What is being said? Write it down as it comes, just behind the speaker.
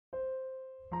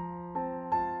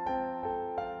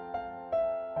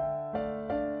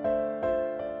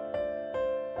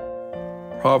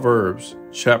Proverbs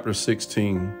chapter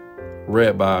 16,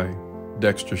 read by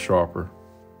Dexter Sharper.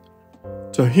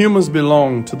 To humans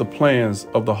belong to the plans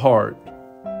of the heart,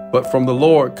 but from the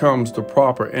Lord comes the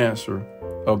proper answer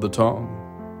of the tongue.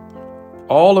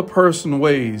 All a person's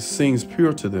ways seems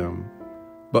pure to them,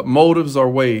 but motives are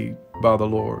weighed by the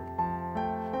Lord.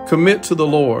 Commit to the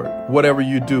Lord whatever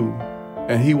you do,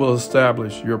 and he will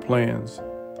establish your plans.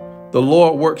 The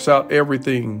Lord works out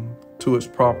everything to its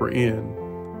proper end,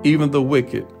 even the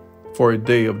wicked for a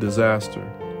day of disaster.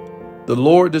 The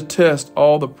Lord detests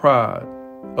all the pride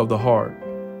of the heart.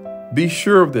 Be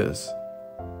sure of this,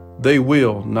 they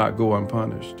will not go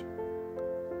unpunished.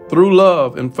 Through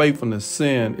love and faithfulness,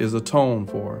 sin is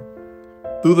atoned for.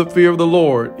 Through the fear of the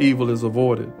Lord, evil is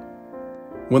avoided.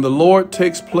 When the Lord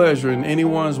takes pleasure in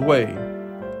anyone's way,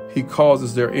 he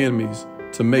causes their enemies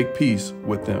to make peace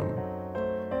with them.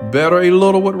 Better a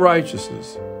little with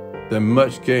righteousness than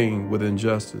much gain with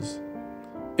injustice.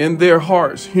 In their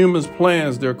hearts, humans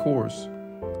plans their course,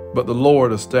 but the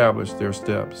Lord established their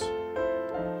steps.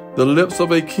 The lips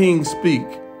of a king speak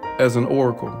as an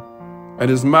oracle, and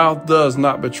his mouth does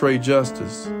not betray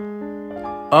justice.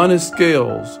 Honest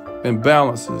scales and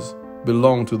balances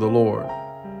belong to the Lord.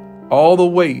 All the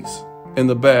weights in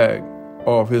the bag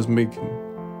are of his making.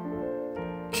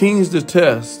 Kings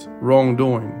detest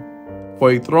wrongdoing, for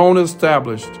a throne is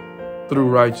established through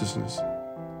righteousness.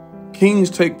 Kings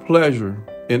take pleasure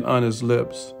in honest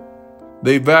lips.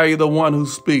 They value the one who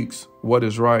speaks what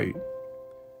is right.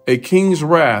 A king's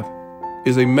wrath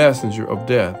is a messenger of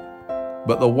death,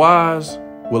 but the wise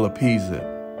will appease it.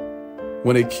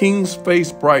 When a king's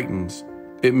face brightens,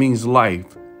 it means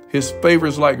life. His favor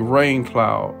is like rain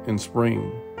cloud in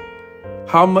spring.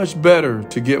 How much better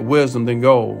to get wisdom than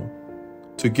gold,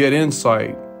 to get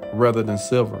insight rather than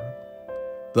silver.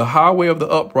 The highway of the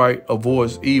upright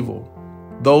avoids evil.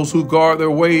 Those who guard their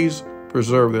ways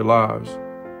preserve their lives.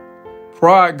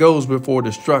 Pride goes before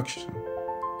destruction,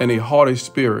 and a haughty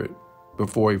spirit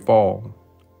before a fall.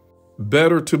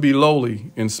 Better to be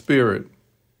lowly in spirit,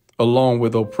 along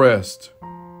with oppressed,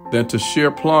 than to share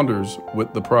plunders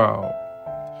with the proud.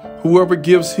 Whoever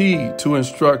gives heed to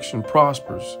instruction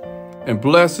prospers, and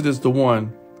blessed is the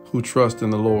one who trusts in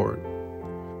the Lord.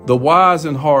 The wise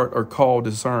in heart are called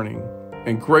discerning,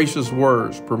 and gracious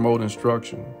words promote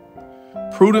instruction.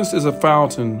 Prudence is a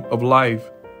fountain of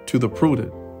life to the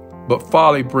prudent, but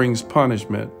folly brings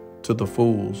punishment to the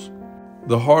fools.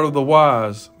 The heart of the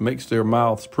wise makes their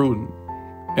mouths prudent,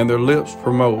 and their lips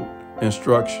promote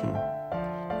instruction.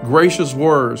 Gracious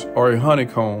words are a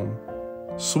honeycomb,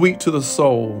 sweet to the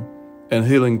soul and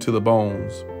healing to the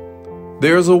bones.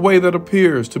 There is a way that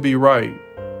appears to be right,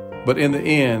 but in the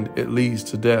end it leads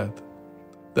to death.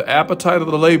 The appetite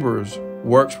of the laborers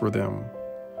works for them.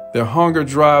 Their hunger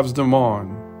drives them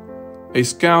on. A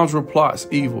scoundrel plots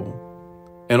evil,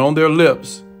 and on their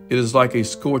lips it is like a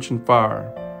scorching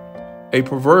fire. A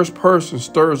perverse person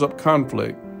stirs up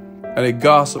conflict, and a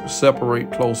gossip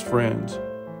separates close friends.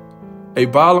 A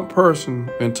violent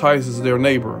person entices their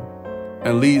neighbor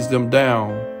and leads them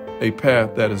down a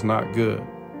path that is not good.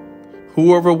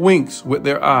 Whoever winks with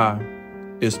their eye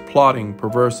is plotting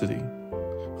perversity.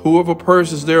 Whoever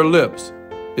purses their lips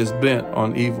is bent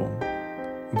on evil.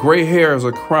 Gray hair is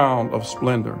a crown of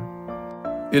splendor.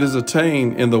 It is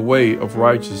attained in the way of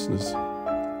righteousness.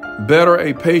 Better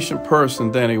a patient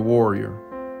person than a warrior,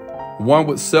 one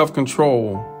with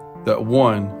self-control than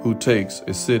one who takes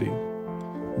a city.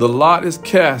 The lot is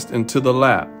cast into the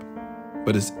lap,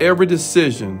 but its every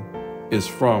decision is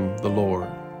from the Lord.